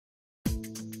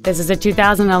This is a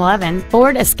 2011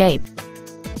 Ford Escape.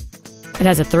 It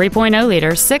has a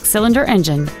 3.0-liter six-cylinder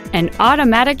engine, an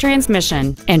automatic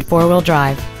transmission, and four-wheel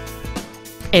drive.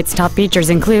 Its top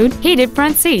features include heated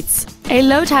front seats, a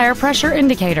low tire pressure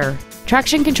indicator,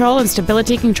 traction control and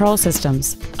stability control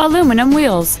systems, aluminum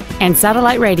wheels, and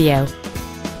satellite radio.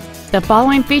 The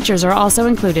following features are also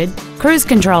included: cruise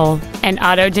control, an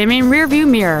auto-dimming rearview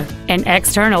mirror, an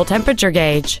external temperature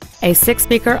gauge, a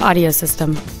 6-speaker audio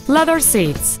system, leather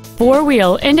seats,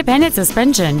 4-wheel independent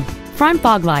suspension, front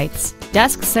fog lights,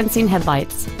 dusk sensing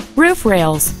headlights, roof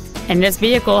rails, and this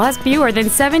vehicle has fewer than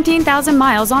 17,000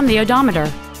 miles on the odometer.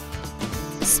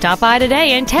 Stop by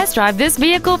today and test drive this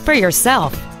vehicle for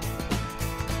yourself.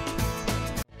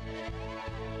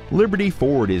 Liberty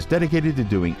Ford is dedicated to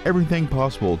doing everything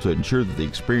possible to ensure that the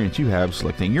experience you have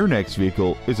selecting your next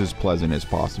vehicle is as pleasant as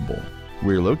possible.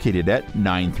 We're located at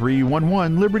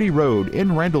 9311 Liberty Road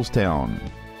in Randallstown.